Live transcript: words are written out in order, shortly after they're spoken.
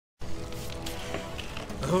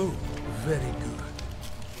Oh, very good.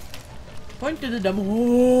 Point to the dumb.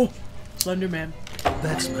 Oh, Slender Man.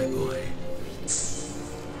 That's my boy.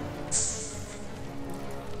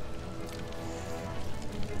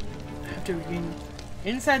 After reading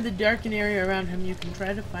inside the darkened area around him, you can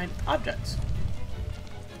try to find objects.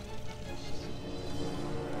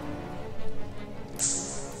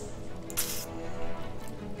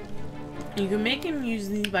 You can make him use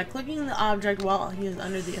these by clicking the object while he is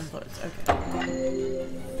under the influence. Okay.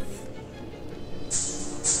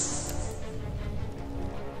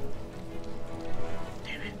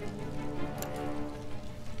 Damn it.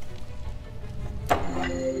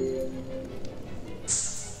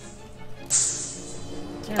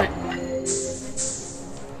 Damn it.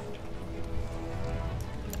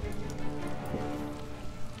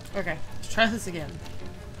 Okay, let's try this again.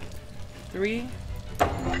 3. Oh,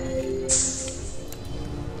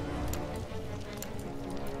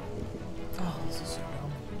 this is so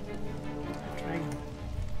dumb. Try again.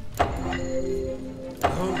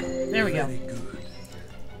 Oh, There we go. very good.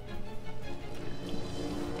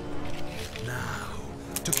 Now,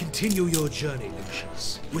 to continue your journey,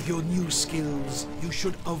 Lucius, with your new skills, you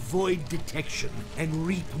should avoid detection and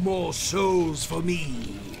reap more souls for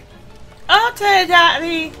me. Okay,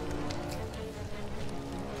 Daddy!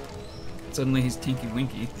 Suddenly he's Tinky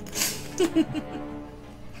Winky.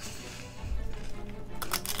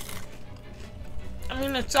 I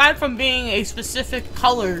mean, aside from being a specific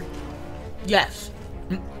color, yes.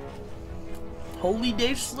 Holy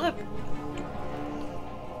Dave Slip.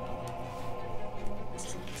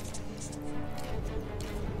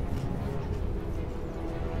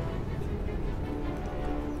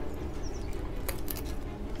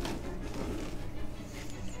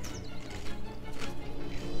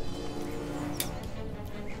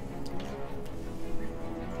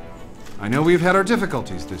 I know we've had our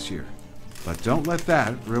difficulties this year, but don't let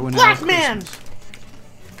that ruin our Black man! Christmas.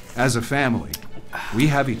 As a family, we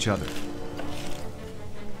have each other.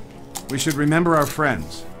 We should remember our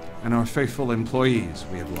friends and our faithful employees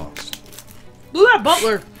we have lost. Look at that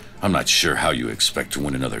butler. I'm not sure how you expect to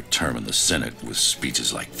win another term in the Senate with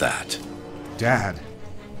speeches like that. Dad.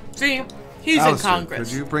 See, he's Alistair, in Congress.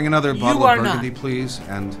 could you bring another bottle are of Burgundy, not. please?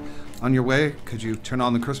 And on your way, could you turn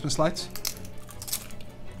on the Christmas lights?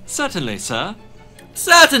 Certainly, sir.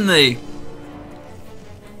 Certainly!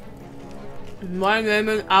 My name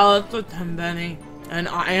is Alistair Tenpenny, and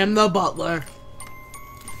I am the butler.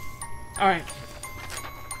 Alright.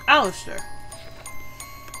 Alistair.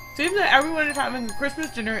 Seems that everyone is having a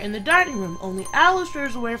Christmas dinner in the dining room. Only Alistair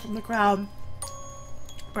is away from the crowd.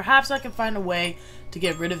 Perhaps I can find a way to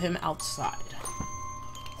get rid of him outside.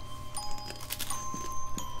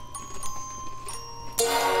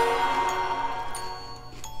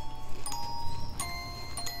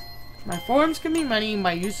 My forms can be many,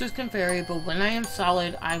 my uses can vary, but when I am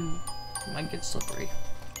solid, I might get slippery.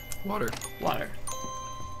 Water. Water.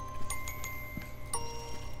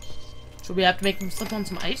 So we have to make them slip on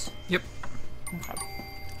some ice? Yep. Okay.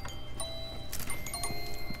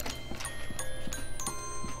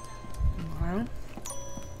 Alright.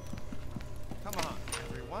 Come on,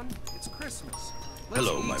 everyone. It's Christmas.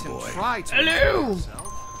 Hello, eat my and boy. Try to Hello. enjoy yourself.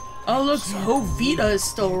 Oh, look, so Vita is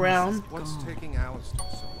still around. What's taking Alistair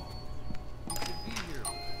so long? He should be here with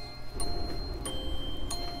us.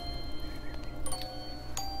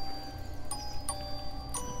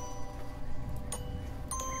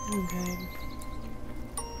 Okay.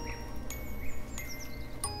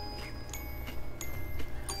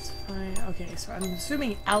 That's fine. Okay, so I'm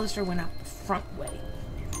assuming Alistair went out the front way.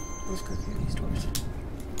 Let's go through these doors.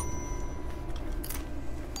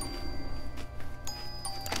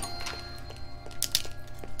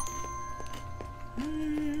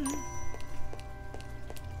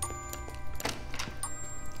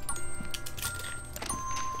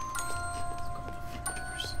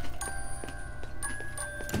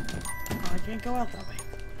 Oh, I can't go out that way.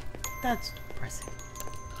 That's depressing.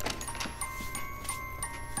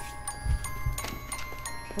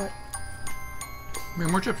 What?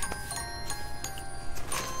 More chips.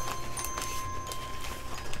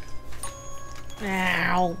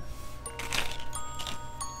 Ow.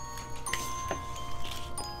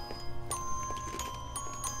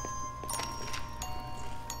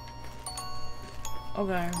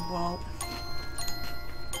 Okay, well.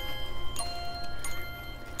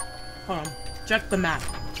 Hold on. Check the map.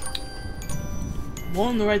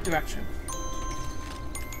 Going in the right direction.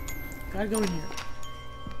 Gotta go in here.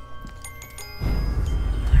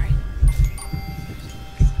 Alright.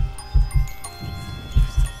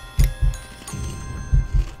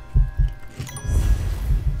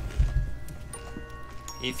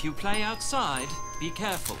 If you play outside, be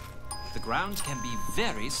careful. The ground can be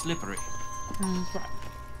very slippery. Okay.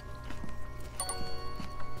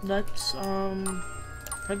 Let's,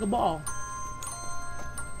 take a ball.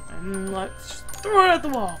 And let's throw it at the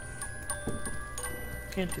wall.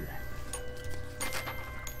 Can't do that.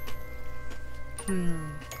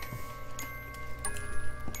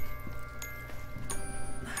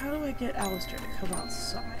 How do I get Alistair to come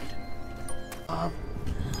outside? Bob.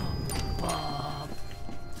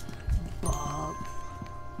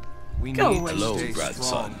 We Go need away. hello, Stay grandson.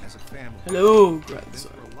 strong as a family. Hello, Been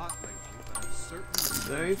grandson. through a lot lately, but I'm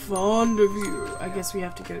certain Very fond of you. I guess we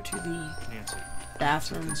have to go to the Nancy,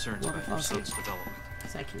 bathroom concerns water about your faucet, son's development.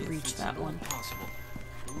 so I can If reach it's that at all one. possible,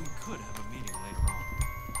 we could have a meeting later on.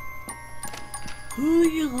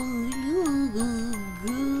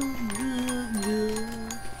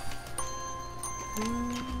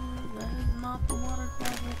 That is not the water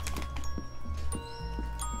closet.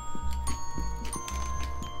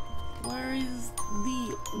 Where is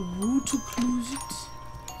the water closet?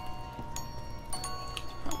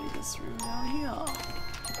 Probably this room down here. I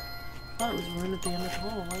thought it was a room at the end of the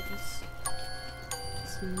hall. I guess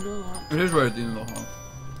it's not. It is right at the end of the hall.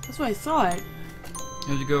 That's what I thought. You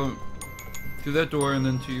have to go through that door and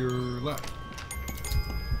then to your left.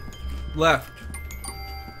 Left.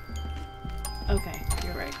 Okay,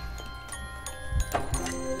 you're right.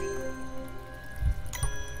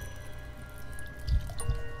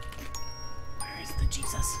 Where is the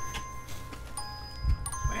Jesus?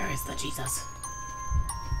 Where is the Jesus?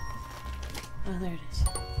 Oh, there it is.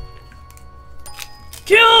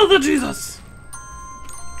 Kill the Jesus!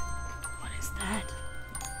 What is that?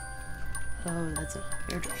 Oh, that's a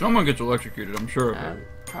hairdresser. Someone gets electrocuted, I'm sure of it.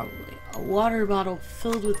 Probably. A water bottle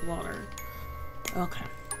filled with water. Okay.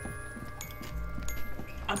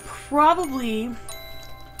 Probably.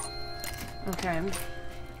 Okay.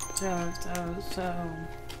 So.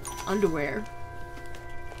 Underwear.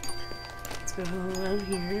 Let's go around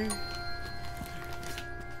here.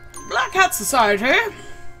 Black Hat Society!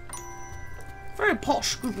 Very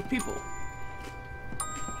posh group of people.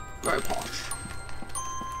 Very posh.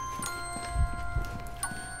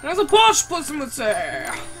 As a posh person would say.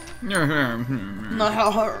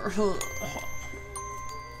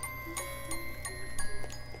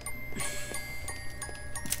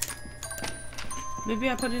 Maybe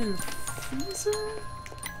I put it in the freezer?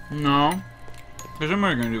 No. Because what am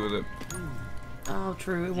I going to do with it? Oh,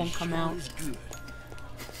 true. It won't come out.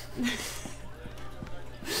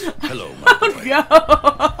 Hello, my boy. Go!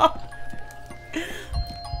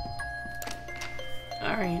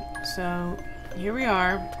 Alright, so here we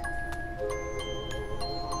are.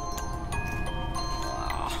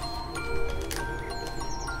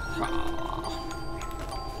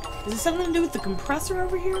 Is this something to do with the compressor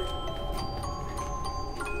over here?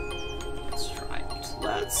 Let's try it.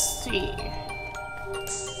 Let's see.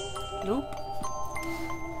 Nope.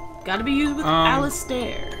 Gotta be used with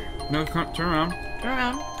Alistair. No, turn around. Turn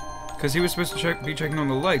around. Because he was supposed to be checking on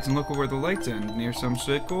the lights, and look where the lights end. Near some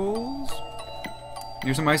sickles?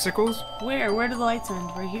 Near some icicles? Where? Where do the lights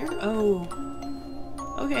end? Right here? Oh.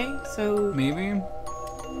 Okay, so... Maybe?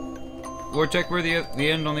 Or check where the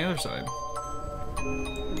end on the other side.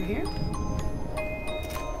 Over here?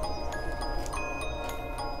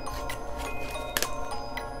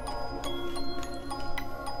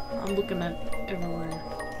 I'm looking at everywhere.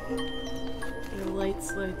 There are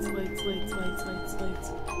lights.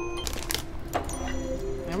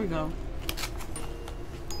 There we go.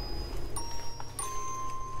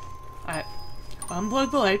 Alright.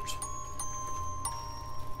 Unplug the lights.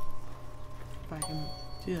 If I can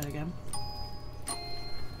do that again.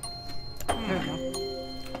 There we go.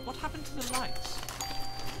 What happened to the lights?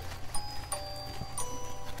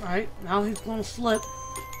 Alright, now he's gonna slip.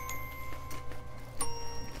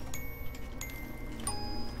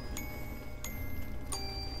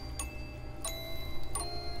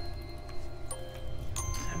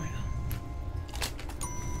 There we go.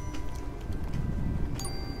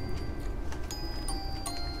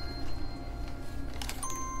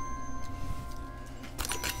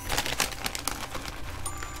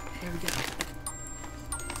 There we go.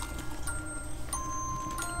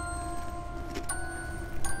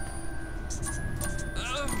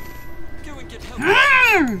 Go and get help.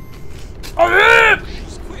 Oh, yeah!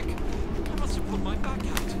 Just quick. I must have put my back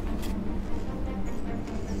out.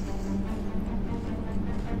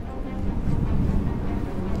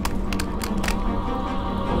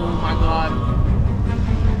 Oh my god.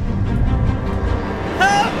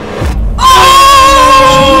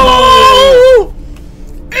 Oh!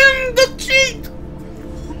 In the cheek!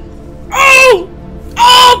 Oh!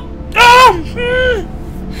 Oh! Oh!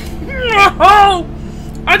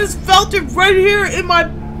 I just felt it right here in my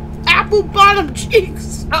apple bottom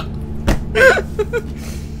cheeks.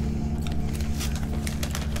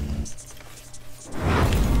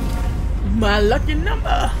 My lucky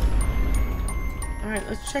number. Alright,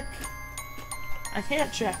 let's check. I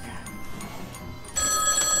can't check.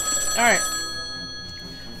 Alright.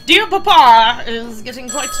 Dear Papa is getting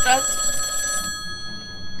quite stressed.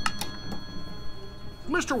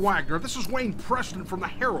 Mr. Wagner, this is Wayne Preston from the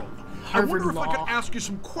Herald. I wonder if I could ask you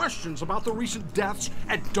some questions about the recent deaths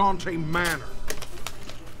at Dante Manor.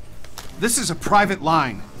 This is a private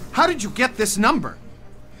line. How did you get this number?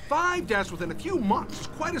 5 deaths within a few months is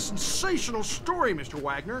quite a sensational story, Mr.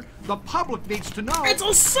 Wagner. The public needs to know. It's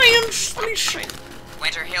a sensation.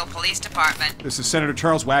 Winter Hill Police Department. This is Senator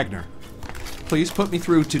Charles Wagner. Please put me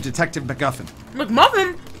through to Detective McGuffin.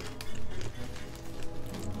 McMuffin?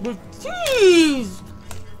 But jeez.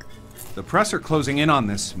 The press are closing in on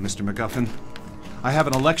this, Mr. McGuffin. I have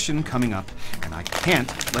an election coming up, and I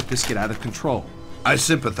can't let this get out of control. I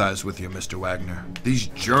sympathize with you, Mr. Wagner. These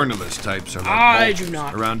journalist types are like I vultures do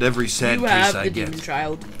not. around every sad You case have I the get. demon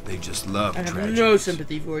child. They just love I have tragedies. no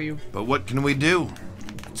sympathy for you. But what can we do?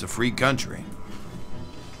 It's a free country.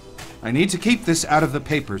 I need to keep this out of the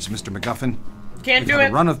papers, Mr. McGuffin. Can't We've do had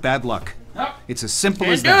it. a run of bad luck. Nope. It's as simple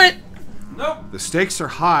Can't as do that. it. Nope. The stakes are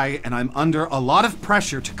high, and I'm under a lot of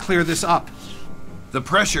pressure to clear this up. The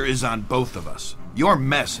pressure is on both of us. Your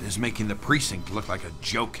mess is making the precinct look like a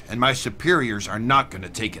joke, and my superiors are not going to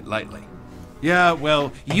take it lightly. Yeah,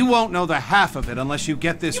 well, you won't know the half of it unless you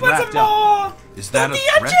get this You want wrapped some up. more? Is that a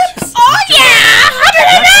Tortilla threat? chips? Oh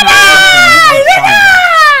yeah!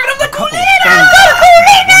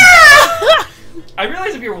 I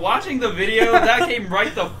realize if you're watching the video, that came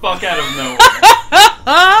right the fuck out of nowhere.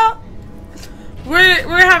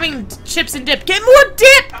 We're having chips and dip. Get more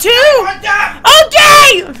dip too.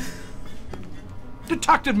 Okay.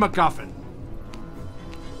 Detective McGuffin.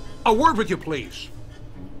 A word with you, please.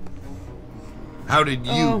 How did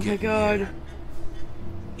you Oh my get god. here?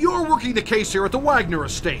 You're working the case here at the Wagner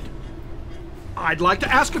estate. I'd like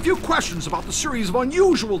to ask a few questions about the series of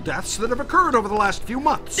unusual deaths that have occurred over the last few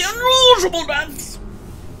months. The unusual deaths.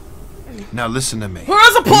 Now listen to me.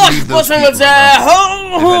 Where's the You push? leave those Pushing people was there.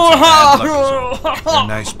 alone. They've had some bad luck is all. They're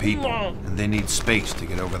nice people, and they need space to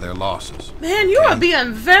get over their losses. Man, you are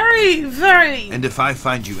being very, very And if I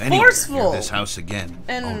find you anywhere forceful near this house again,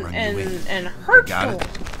 I'll run you in. and hurtful. Got it?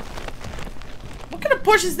 What kind of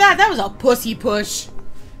push is that? That was a pussy push.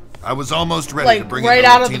 I was almost ready to Like bring right in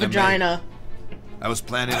out of the Latina vagina. maid. I was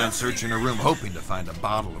planning on searching a room, hoping to find a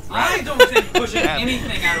bottle of I rat. don't think pushing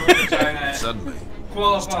anything out of a vagina Suddenly,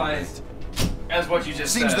 qualifies as what you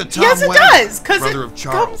just seems said. that Tom Yes, it Wagner, does, 'cause brother it of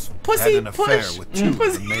Charles, comes pussy had an affair push. with two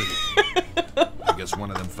Pussy. of the maids. I guess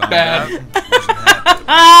one of them found Bad. out and wasn't happy.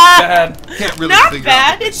 Bad. Can't really Not figure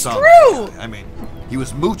bad, out what it's the song true. is. I mean, he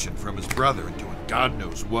was mooching from his brother and doing God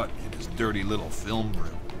knows what in his dirty little film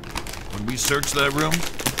room. When we searched that room,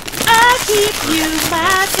 I keep you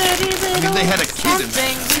my dirty little they had a kid in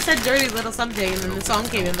something. We said dirty little something, and then the song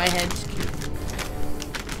came in my head.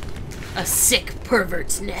 A sick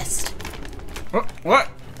pervert's nest. What?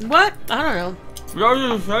 What? I don't know.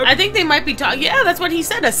 You just said? I think they might be talking. Yeah, that's what he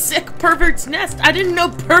said. A sick pervert's nest. I didn't know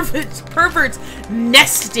perverts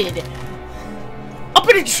nested up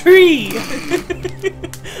in a tree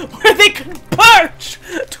where they could perch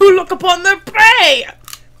to look upon their prey.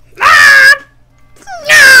 Ah!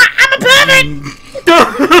 Ah! I'm a pervert.